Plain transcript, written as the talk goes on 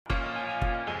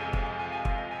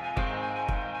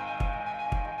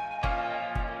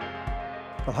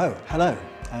Well, hello,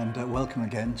 and welcome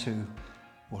again to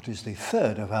what is the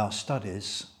third of our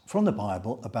studies from the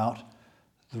Bible about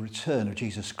the return of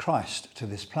Jesus Christ to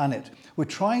this planet. We're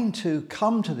trying to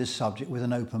come to this subject with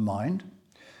an open mind.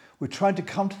 We're trying to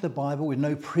come to the Bible with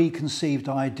no preconceived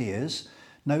ideas,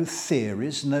 no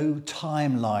theories, no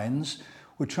timelines.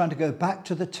 We're trying to go back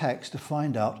to the text to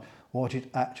find out what it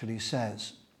actually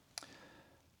says.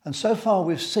 And so far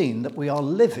we've seen that we are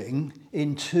living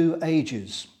in two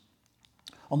ages.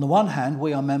 On the one hand,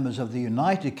 we are members of the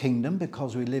United Kingdom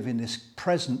because we live in this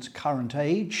present current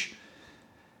age,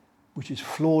 which is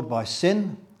flawed by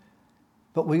sin.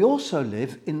 But we also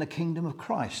live in the kingdom of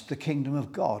Christ, the kingdom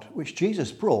of God, which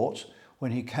Jesus brought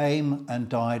when he came and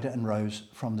died and rose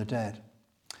from the dead.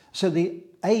 So the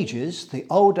ages, the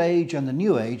old age and the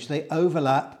new age, they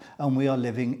overlap, and we are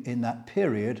living in that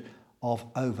period of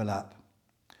overlap.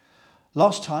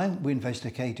 Last time we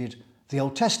investigated the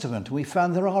Old Testament. We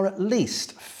found there are at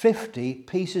least 50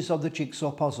 pieces of the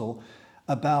jigsaw puzzle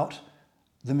about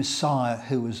the Messiah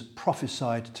who was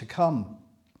prophesied to come.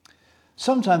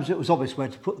 Sometimes it was obvious where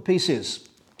to put the pieces.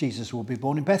 Jesus will be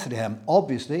born in Bethlehem.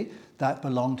 Obviously, that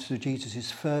belonged to Jesus'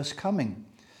 first coming.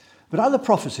 But other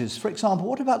prophecies, for example,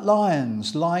 what about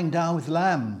lions lying down with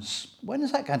lambs? When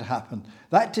is that going to happen?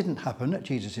 That didn't happen at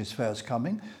Jesus' first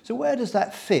coming. So where does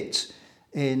that fit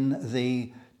in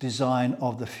the design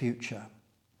of the future?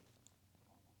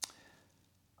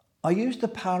 I used the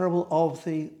parable of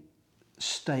the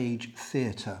stage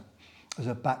theatre as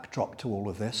a backdrop to all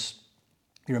of this.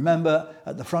 You remember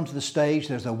at the front of the stage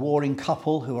there's a warring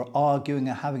couple who are arguing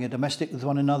and having a domestic with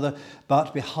one another,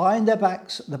 but behind their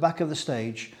backs, at the back of the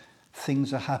stage,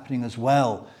 things are happening as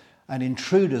well, and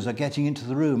intruders are getting into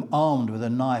the room armed with a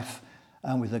knife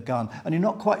and with a gun, and you're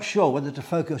not quite sure whether to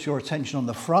focus your attention on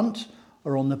the front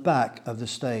or on the back of the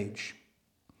stage.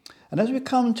 And as we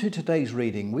come to today's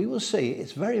reading, we will see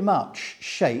it's very much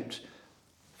shaped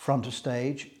front of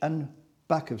stage and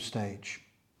back of stage.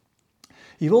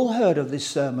 You've all heard of this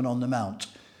Sermon on the Mount,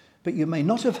 but you may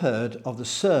not have heard of the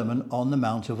Sermon on the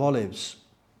Mount of Olives.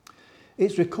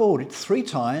 It's recorded 3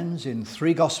 times in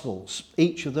 3 Gospels.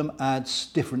 Each of them adds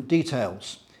different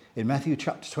details. In Matthew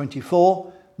chapter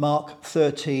 24, Mark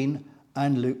 13,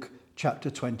 and Luke chapter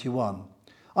 21.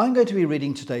 I'm going to be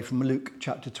reading today from Luke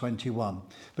chapter 21,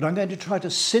 but I'm going to try to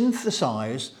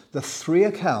synthesize the 3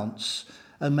 accounts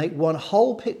and make one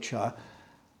whole picture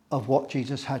of what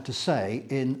Jesus had to say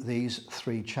in these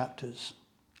 3 chapters.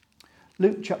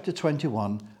 Luke chapter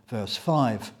 21, verse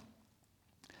 5.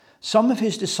 Some of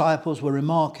his disciples were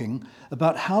remarking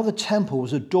about how the temple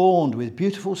was adorned with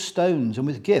beautiful stones and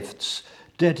with gifts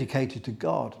dedicated to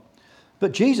God.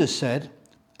 But Jesus said,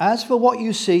 "As for what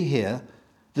you see here,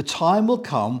 the time will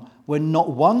come when not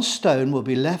one stone will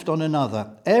be left on another.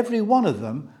 Every one of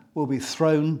them will be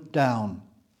thrown down."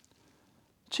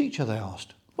 "Teacher," they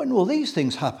asked, "when will these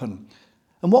things happen?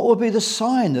 And what will be the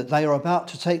sign that they are about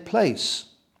to take place?"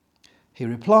 He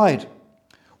replied,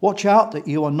 "Watch out that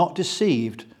you are not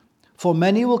deceived, for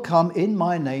many will come in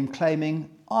my name claiming,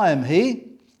 'I am he,'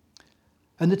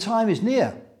 and the time is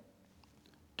near.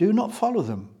 Do not follow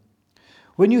them.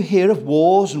 When you hear of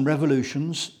wars and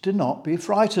revolutions, do not be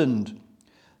frightened.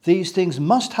 These things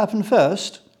must happen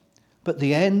first, but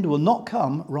the end will not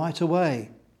come right away."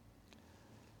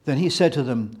 Then he said to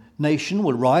them, "Nation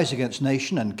will rise against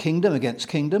nation and kingdom against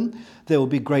kingdom. There will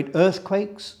be great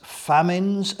earthquakes,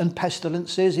 famines and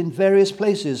pestilences in various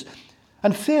places,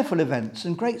 and fearful events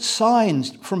and great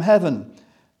signs from heaven.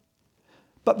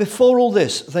 But before all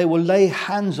this, they will lay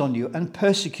hands on you and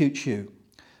persecute you.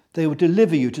 They will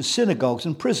deliver you to synagogues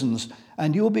and prisons,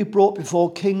 and you will be brought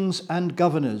before kings and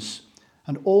governors,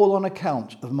 and all on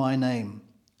account of my name.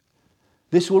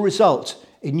 This will result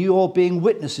in you all being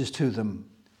witnesses to them.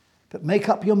 But make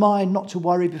up your mind not to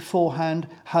worry beforehand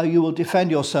how you will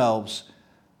defend yourselves,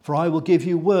 for I will give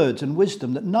you words and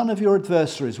wisdom that none of your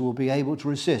adversaries will be able to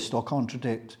resist or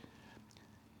contradict.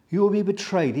 You will be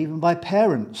betrayed even by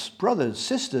parents, brothers,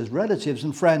 sisters, relatives,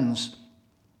 and friends,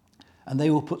 and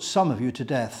they will put some of you to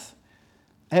death.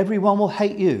 Everyone will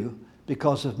hate you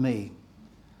because of me,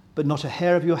 but not a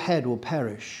hair of your head will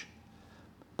perish.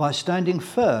 By standing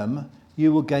firm,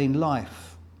 you will gain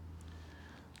life.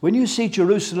 When you see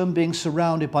Jerusalem being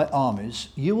surrounded by armies,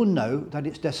 you will know that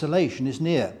its desolation is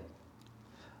near.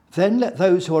 Then let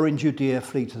those who are in Judea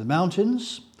flee to the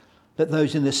mountains. Let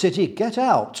those in the city get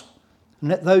out, and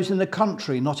let those in the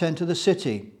country not enter the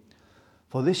city.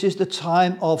 For this is the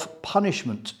time of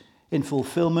punishment in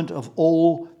fulfillment of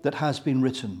all that has been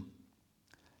written.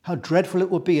 How dreadful it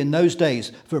will be in those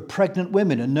days for pregnant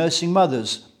women and nursing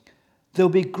mothers. There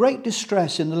will be great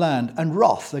distress in the land and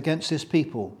wrath against this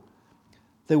people.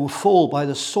 They will fall by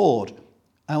the sword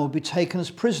and will be taken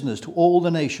as prisoners to all the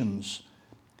nations.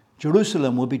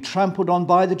 Jerusalem will be trampled on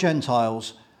by the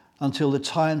Gentiles until the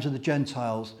times of the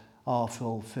Gentiles are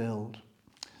fulfilled.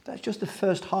 That's just the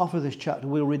first half of this chapter.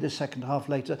 We'll read the second half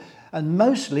later. And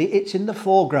mostly it's in the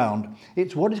foreground.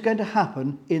 It's what is going to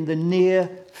happen in the near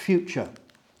future.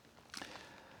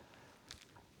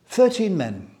 13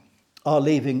 men are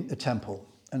leaving the temple,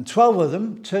 and 12 of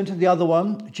them turn to the other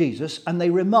one, Jesus, and they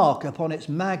remark upon its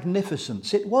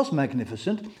magnificence. It was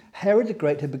magnificent. Herod the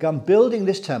Great had begun building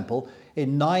this temple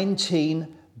in 19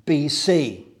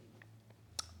 BC,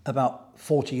 about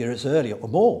 40 years earlier or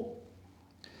more.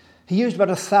 He used about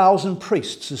 1,000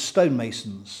 priests as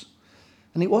stonemasons,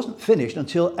 and it wasn't finished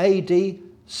until AD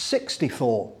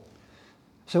 64.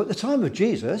 So at the time of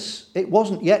Jesus, it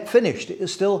wasn't yet finished. It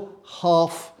was still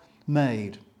half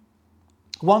made.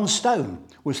 One stone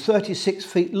was 36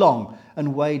 feet long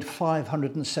and weighed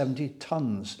 570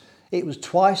 tons. It was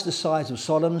twice the size of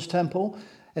Solomon's temple,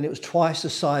 and it was twice the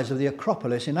size of the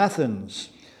Acropolis in Athens.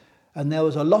 And there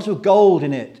was a lot of gold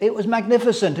in it. It was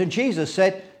magnificent. And Jesus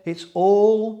said, it's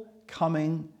all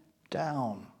coming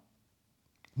down.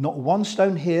 Not one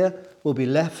stone here will be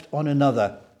left on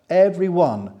another. Every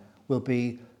one will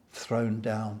be thrown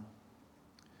down.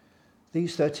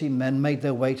 These 13 men made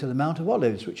their way to the Mount of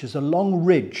Olives, which is a long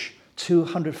ridge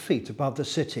 200 feet above the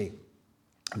city.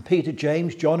 And Peter,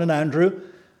 James, John and Andrew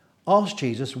asked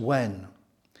Jesus, when?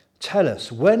 Tell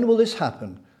us, when will this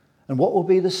happen? And what will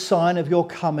be the sign of your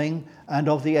coming and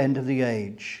of the end of the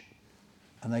age?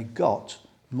 And they got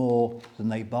more than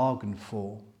they bargained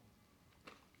for.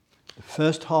 The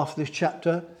first half of this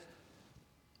chapter,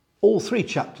 all three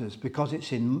chapters, because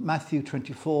it's in Matthew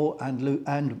 24 and Luke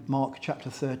and Mark chapter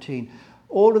 13,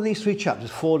 all of these three chapters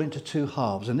fall into two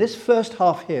halves. And this first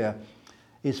half here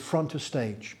is front of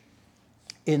stage.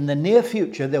 In the near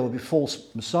future, there will be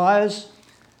false messiahs,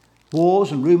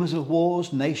 wars and rumours of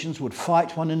wars. Nations would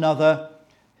fight one another.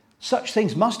 Such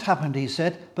things must happen, he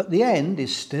said, but the end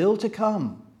is still to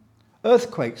come.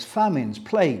 Earthquakes, famines,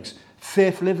 plagues,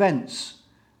 fearful events.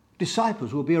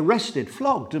 Disciples will be arrested,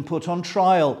 flogged and put on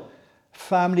trial.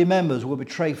 Family members will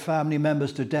betray family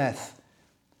members to death.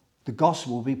 The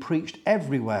gospel will be preached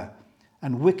everywhere,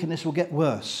 and wickedness will get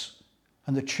worse,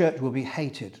 and the church will be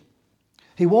hated.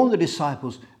 He warned the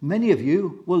disciples, many of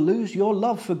you will lose your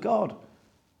love for God.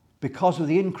 Because of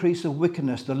the increase of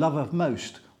wickedness, the love of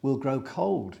most will grow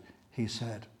cold, he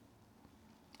said.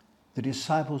 The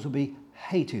disciples will be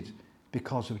hated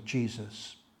because of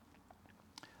Jesus.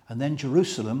 And then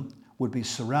Jerusalem would be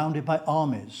surrounded by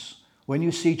armies. When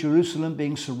you see Jerusalem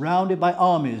being surrounded by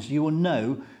armies, you will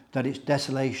know that its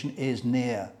desolation is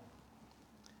near.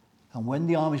 And when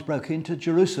the armies broke into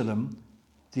Jerusalem,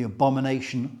 the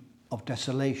abomination of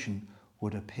desolation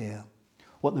would appear.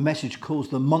 What the Message calls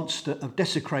the monster of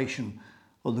desecration,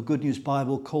 or the Good News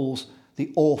Bible calls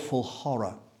the awful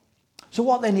horror. So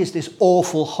what then is this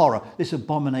awful horror, this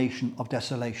abomination of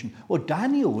desolation? Well,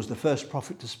 Daniel was the first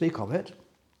prophet to speak of it.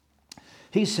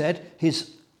 He said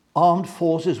his armed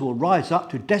forces will rise up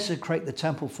to desecrate the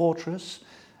temple fortress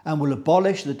and will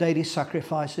abolish the daily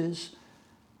sacrifices,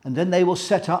 and then they will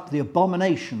set up the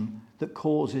abomination that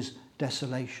causes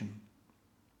desolation.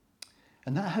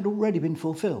 And that had already been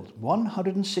fulfilled.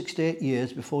 168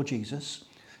 years before Jesus,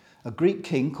 a Greek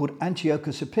king called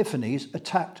Antiochus Epiphanes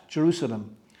attacked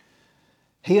Jerusalem.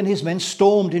 He and his men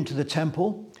stormed into the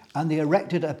temple, and they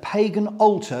erected a pagan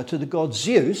altar to the god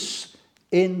Zeus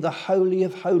in the Holy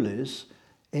of Holies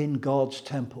in God's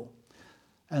temple.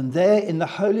 And there in the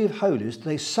Holy of Holies,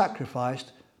 they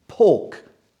sacrificed pork,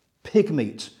 pig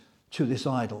meat, to this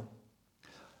idol.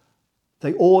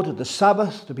 They ordered the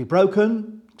Sabbath to be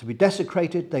broken, to be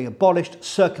desecrated. They abolished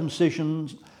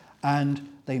circumcisions, and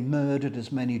they murdered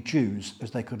as many Jews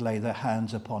as they could lay their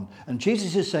hands upon. And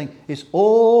Jesus is saying, it's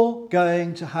all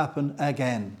going to happen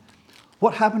again.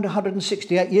 What happened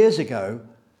 168 years ago,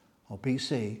 or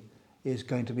BC, is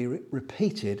going to be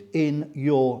repeated in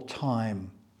your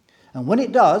time. And when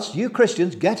it does, you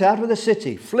Christians, get out of the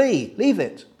city, flee, leave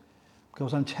it,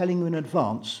 because I'm telling you in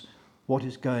advance what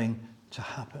is going to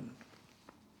happen.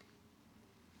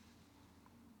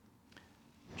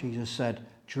 Jesus said,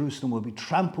 Jerusalem will be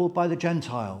trampled by the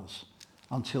Gentiles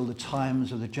until the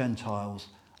times of the Gentiles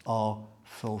are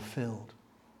fulfilled.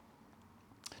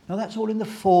 Now that's all in the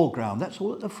foreground. That's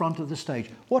all at the front of the stage.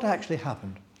 What actually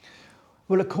happened?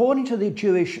 Well, according to the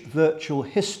Jewish virtual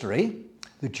history,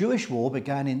 the Jewish war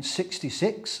began in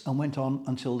 66 and went on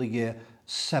until the year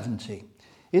 70.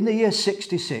 In the year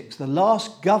 66, the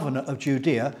last governor of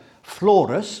Judea,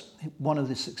 Florus, one of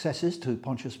the successors to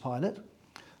Pontius Pilate,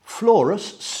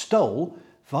 Florus stole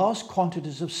vast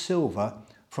quantities of silver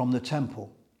from the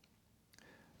temple.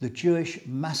 The Jewish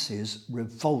masses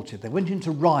revolted. They went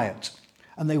into riot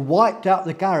and they wiped out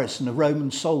the garrison of Roman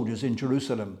soldiers in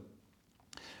Jerusalem.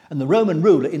 And the Roman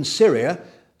ruler in Syria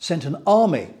sent an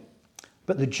army.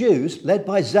 But the Jews, led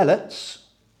by zealots,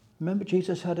 remember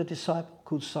Jesus had a disciple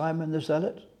called Simon the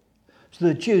Zealot? So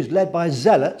the Jews, led by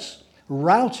zealots,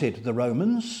 routed the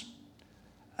Romans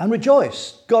and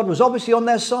rejoiced. God was obviously on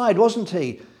their side, wasn't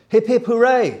he? Hip, hip,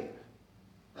 hooray.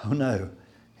 Oh no,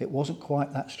 it wasn't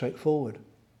quite that straightforward.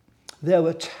 There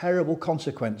were terrible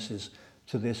consequences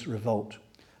to this revolt.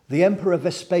 The Emperor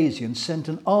Vespasian sent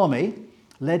an army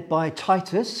led by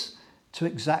Titus to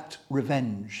exact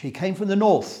revenge. He came from the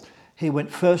north. He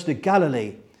went first to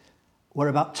Galilee, where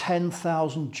about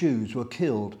 10,000 Jews were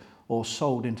killed or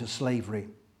sold into slavery.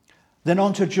 Then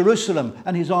on to Jerusalem,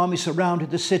 and his army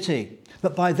surrounded the city.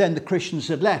 But by then the Christians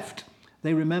had left.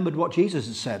 They remembered what Jesus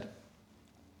had said.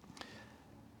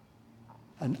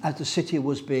 And as the city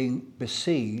was being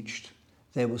besieged,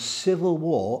 there was civil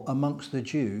war amongst the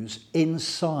Jews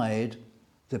inside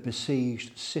the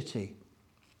besieged city.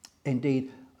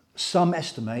 Indeed, some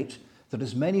estimate that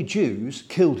as many Jews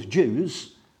killed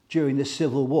Jews during this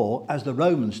civil war as the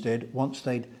Romans did once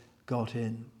they'd got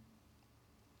in.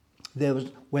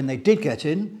 When they did get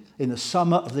in the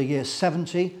summer of the year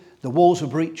 70, the walls were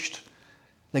breached.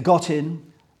 They got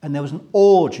in, and there was an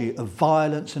orgy of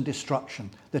violence and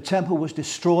destruction. The temple was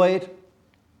destroyed,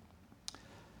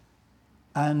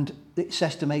 and it's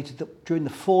estimated that during the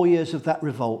 4 years of that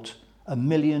revolt, 1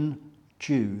 million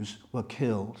Jews were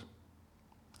killed.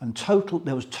 And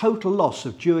there was total loss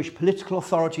of Jewish political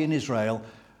authority in Israel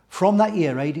from that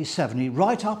year, AD 70,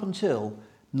 right up until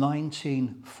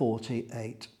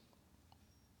 1948.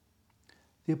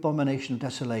 The abomination of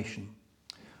desolation.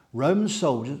 Roman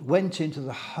soldiers went into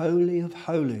the Holy of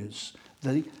Holies,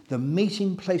 the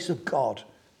meeting place of God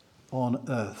on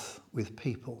earth with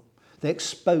people. They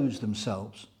exposed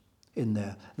themselves in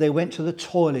there. They went to the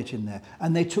toilet in there,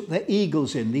 and they took their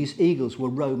eagles in. These eagles were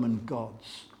Roman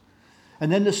gods.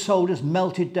 And then the soldiers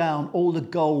melted down all the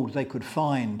gold they could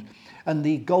find, and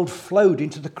the gold flowed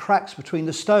into the cracks between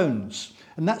the stones.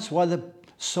 And that's why the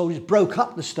soldiers broke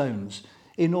up the stones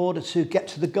in order to get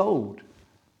to the gold.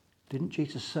 Didn't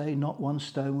Jesus say not one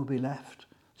stone will be left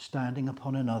standing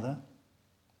upon another?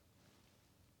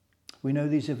 We know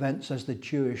these events as the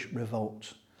Jewish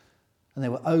revolt. And they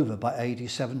were over by AD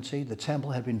 70. The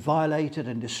temple had been violated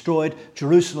and destroyed.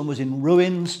 Jerusalem was in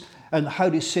ruins, and the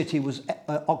holy city was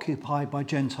occupied by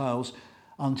Gentiles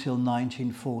until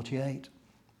 1948.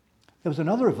 There was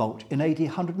another revolt in AD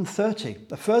 130,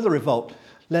 a further revolt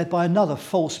led by another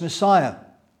false Messiah,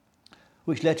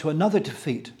 which led to another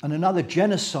defeat and another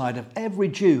genocide of every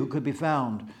Jew who could be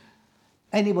found.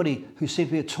 Anybody who seemed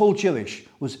to be at all Jewish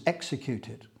was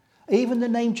executed. Even the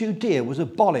name Judea was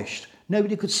abolished.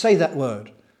 Nobody could say that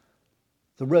word.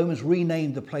 The Romans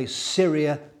renamed the place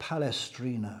Syria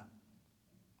Palestrina.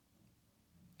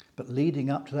 But leading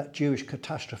up to that Jewish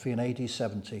catastrophe in AD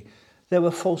 70, there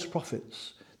were false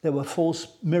prophets. There were false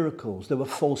miracles. There were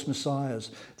false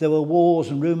messiahs. There were wars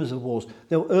and rumours of wars.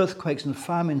 There were earthquakes and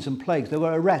famines and plagues. There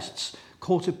were arrests,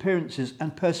 court appearances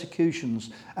and persecutions.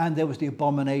 And there was the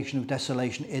abomination of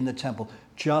desolation in the temple,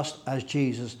 just as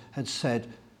Jesus had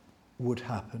said would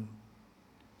happen.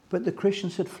 But the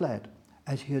Christians had fled,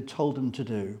 as he had told them to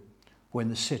do, when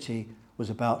the city was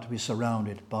about to be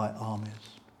surrounded by armies.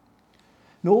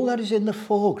 And all that is in the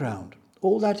foreground.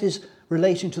 All that is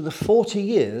relating to the 40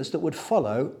 years that would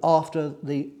follow after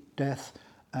the death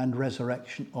and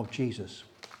resurrection of Jesus.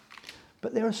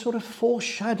 But they're a sort of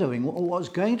foreshadowing of what's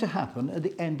going to happen at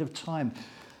the end of time.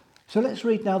 So let's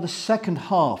read now the second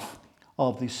half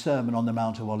of the Sermon on the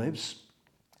Mount of Olives,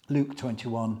 Luke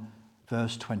 21,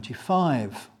 verse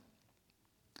 25.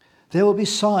 There will be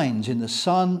signs in the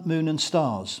sun, moon and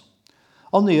stars.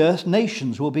 On the earth,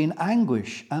 nations will be in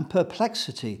anguish and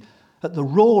perplexity at the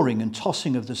roaring and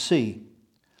tossing of the sea.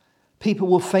 People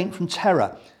will faint from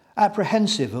terror,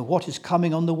 apprehensive of what is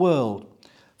coming on the world,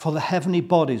 for the heavenly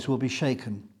bodies will be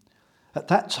shaken. At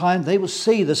that time they will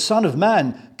see the Son of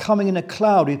Man coming in a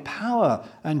cloud with power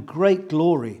and great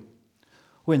glory.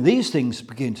 When these things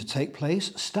begin to take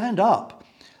place, stand up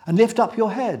and lift up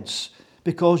your heads,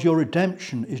 because your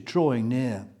redemption is drawing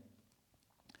near.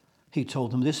 He told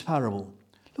them this parable.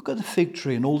 Look at the fig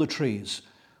tree and all the trees.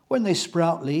 When they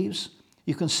sprout leaves,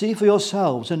 you can see for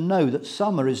yourselves and know that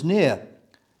summer is near.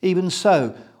 Even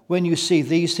so, when you see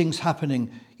these things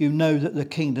happening, you know that the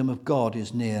kingdom of God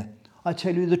is near. I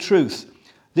tell you the truth,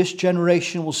 this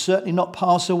generation will certainly not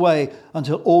pass away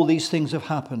until all these things have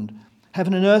happened.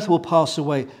 Heaven and earth will pass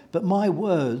away, but my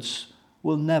words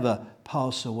will never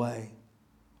pass away.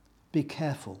 Be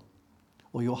careful,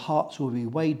 or your hearts will be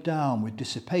weighed down with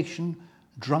dissipation,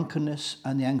 drunkenness,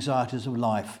 and the anxieties of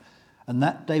life. And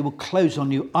that day will close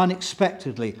on you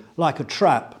unexpectedly like a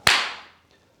trap.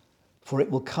 For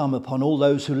it will come upon all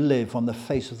those who live on the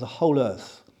face of the whole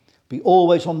earth. Be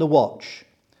always on the watch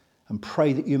and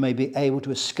pray that you may be able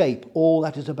to escape all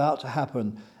that is about to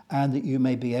happen and that you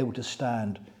may be able to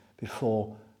stand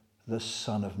before the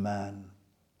Son of Man.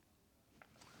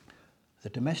 The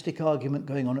domestic argument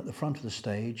going on at the front of the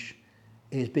stage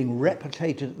is being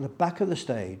replicated at the back of the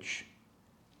stage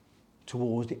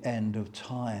towards the end of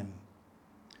time.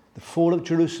 The fall of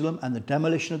Jerusalem and the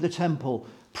demolition of the temple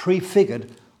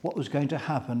prefigured what was going to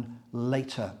happen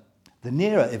later. The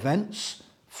nearer events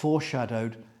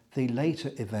foreshadowed the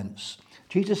later events.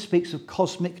 Jesus speaks of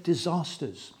cosmic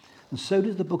disasters, and so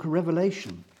does the book of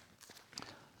Revelation.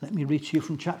 Let me read to you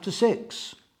from chapter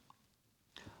 6.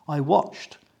 I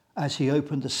watched as he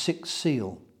opened the sixth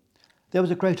seal. There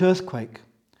was a great earthquake.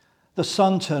 The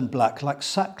sun turned black like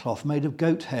sackcloth made of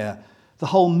goat hair. The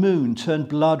whole moon turned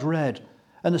blood red,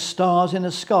 and the stars in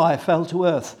the sky fell to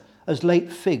earth as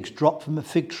late figs drop from a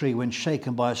fig tree when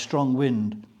shaken by a strong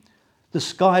wind. The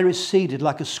sky receded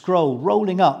like a scroll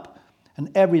rolling up,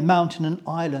 and every mountain and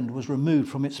island was removed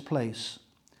from its place.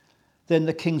 Then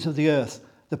the kings of the earth,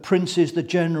 the princes, the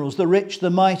generals, the rich, the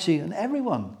mighty, and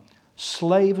everyone,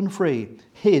 slave and free,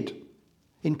 hid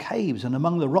in caves and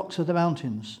among the rocks of the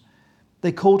mountains.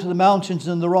 They called to the mountains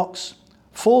and the rocks,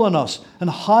 fall on us and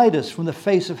hide us from the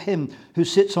face of him who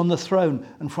sits on the throne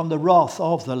and from the wrath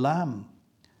of the Lamb.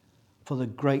 For the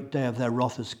great day of their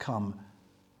wrath has come,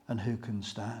 and who can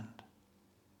stand?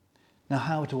 Now,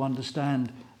 how to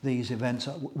understand these events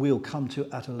we'll come to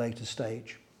at a later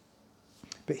stage.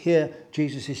 But here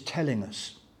Jesus is telling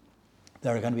us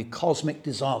there are going to be cosmic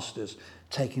disasters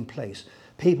taking place.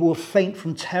 People will faint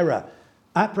from terror,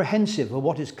 apprehensive of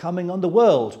what is coming on the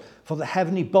world, for the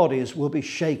heavenly bodies will be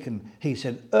shaken, he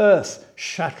said,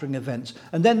 earth-shattering events.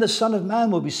 And then the Son of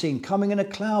Man will be seen coming in a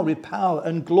cloud with power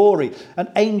and glory and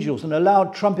angels and a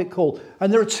loud trumpet call.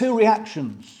 And there are two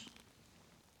reactions.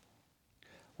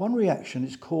 One reaction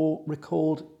is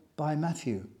recalled by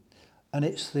Matthew, and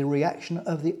it's the reaction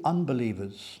of the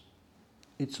unbelievers.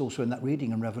 It's also in that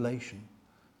reading in Revelation.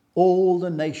 All the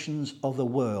nations of the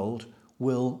world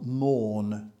will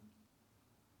mourn.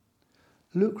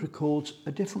 Luke records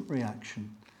a different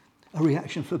reaction, a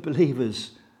reaction for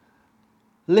believers.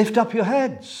 Lift up your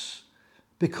heads,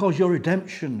 because your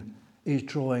redemption is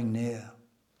drawing near.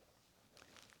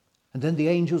 And then the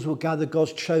angels will gather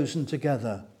God's chosen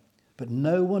together. But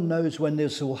no one knows when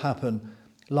this will happen.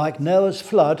 Like Noah's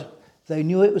flood, they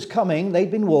knew it was coming, they'd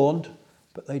been warned,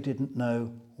 but they didn't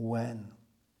know when.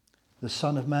 The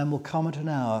Son of Man will come at an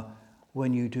hour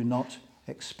when you do not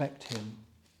expect him.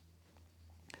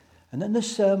 And then the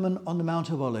Sermon on the Mount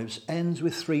of Olives ends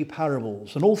with three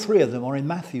parables, and all three of them are in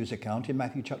Matthew's account, in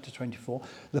Matthew chapter 24.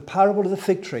 The parable of the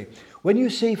fig tree. When you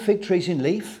see fig trees in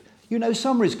leaf, you know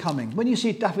summer is coming. When you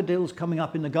see daffodils coming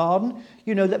up in the garden,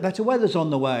 you know that better weather's on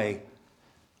the way.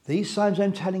 These signs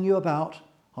I'm telling you about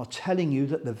are telling you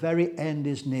that the very end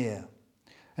is near.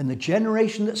 And the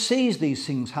generation that sees these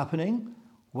things happening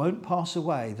won't pass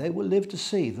away. They will live to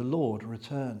see the Lord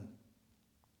return.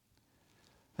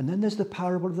 And then there's the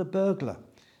parable of the burglar.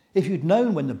 If you'd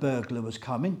known when the burglar was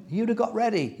coming, you'd have got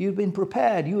ready. You'd been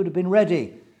prepared. You would have been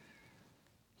ready.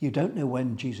 You don't know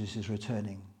when Jesus is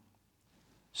returning.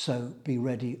 So be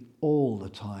ready all the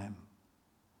time.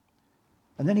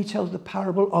 And then he tells the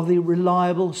parable of the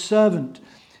reliable servant.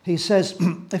 He says,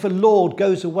 if a lord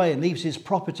goes away and leaves his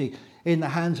property in the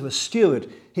hands of a steward,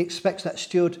 he expects that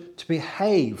steward to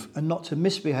behave and not to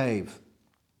misbehave.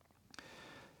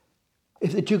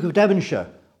 If the Duke of Devonshire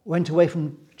went away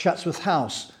from Chatsworth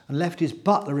House and left his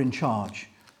butler in charge,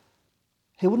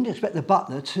 he wouldn't expect the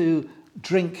butler to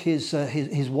drink his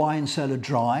wine cellar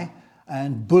dry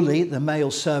and bully the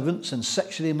male servants and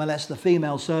sexually molest the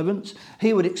female servants.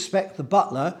 He would expect the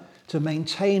butler to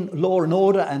maintain law and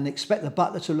order and expect the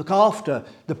butler to look after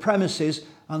the premises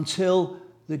until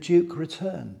the Duke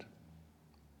returned.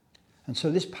 And so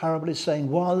this parable is saying,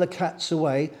 while the cat's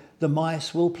away, the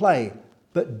mice will play.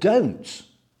 But don't.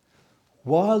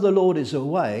 While the Lord is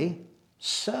away,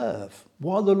 serve.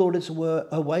 While the Lord is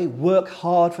away, work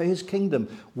hard for his kingdom.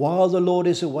 While the Lord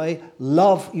is away,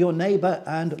 love your neighbour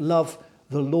and love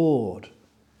the Lord.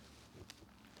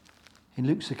 In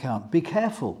Luke's account, be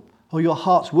careful, or your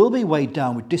hearts will be weighed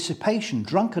down with dissipation,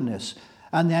 drunkenness,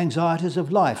 and the anxieties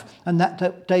of life, and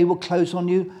that day will close on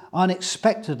you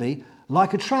unexpectedly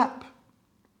like a trap.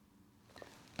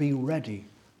 Be ready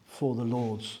for the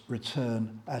Lord's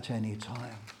return at any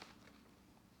time.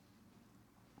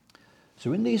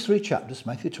 So in these three chapters,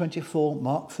 Matthew 24,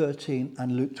 Mark 13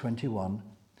 and Luke 21,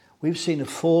 we've seen a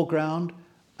foreground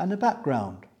and a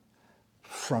background,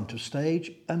 front of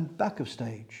stage and back of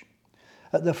stage.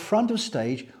 At the front of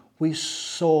stage, we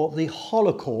saw the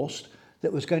Holocaust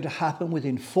that was going to happen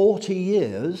within 40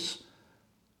 years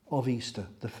of Easter,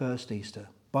 the first Easter.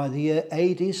 By the year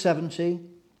AD 70,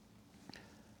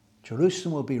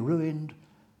 Jerusalem will be ruined,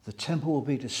 the temple will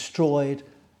be destroyed,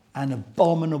 and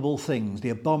abominable things, the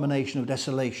abomination of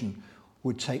desolation,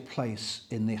 would take place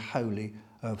in the Holy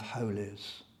of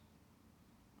Holies.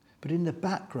 But in the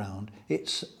background,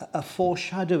 it's a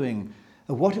foreshadowing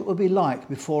of what it will be like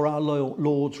before our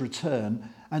Lord's return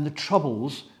and the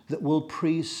troubles that will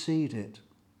precede it.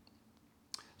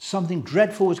 Something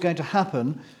dreadful was going to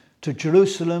happen to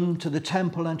Jerusalem, to the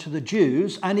temple and to the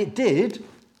Jews, and it did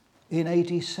in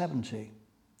AD 70.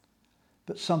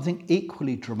 But something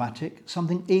equally dramatic,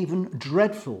 something even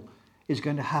dreadful is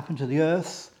going to happen to the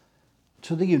earth,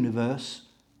 to the universe,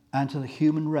 and to the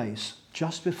human race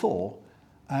just before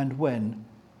and when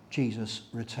Jesus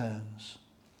returns.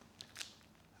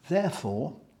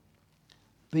 Therefore,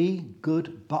 be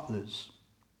good butlers.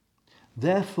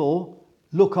 Therefore,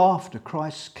 look after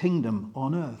Christ's kingdom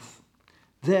on earth.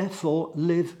 Therefore,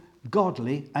 live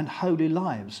godly and holy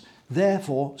lives.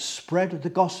 Therefore, spread the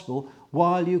gospel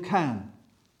while you can.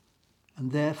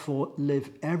 And therefore,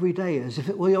 live every day as if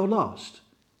it were your last,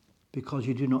 because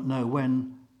you do not know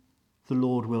when the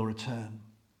Lord will return.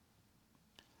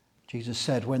 Jesus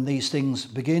said, when these things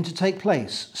begin to take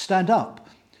place, stand up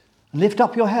and lift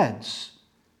up your heads,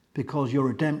 because your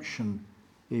redemption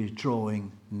is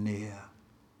drawing near.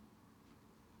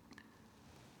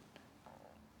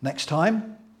 Next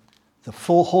time, the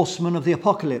four horsemen of the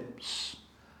apocalypse.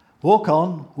 Walk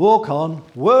on,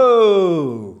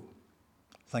 whoa!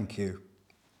 Thank you.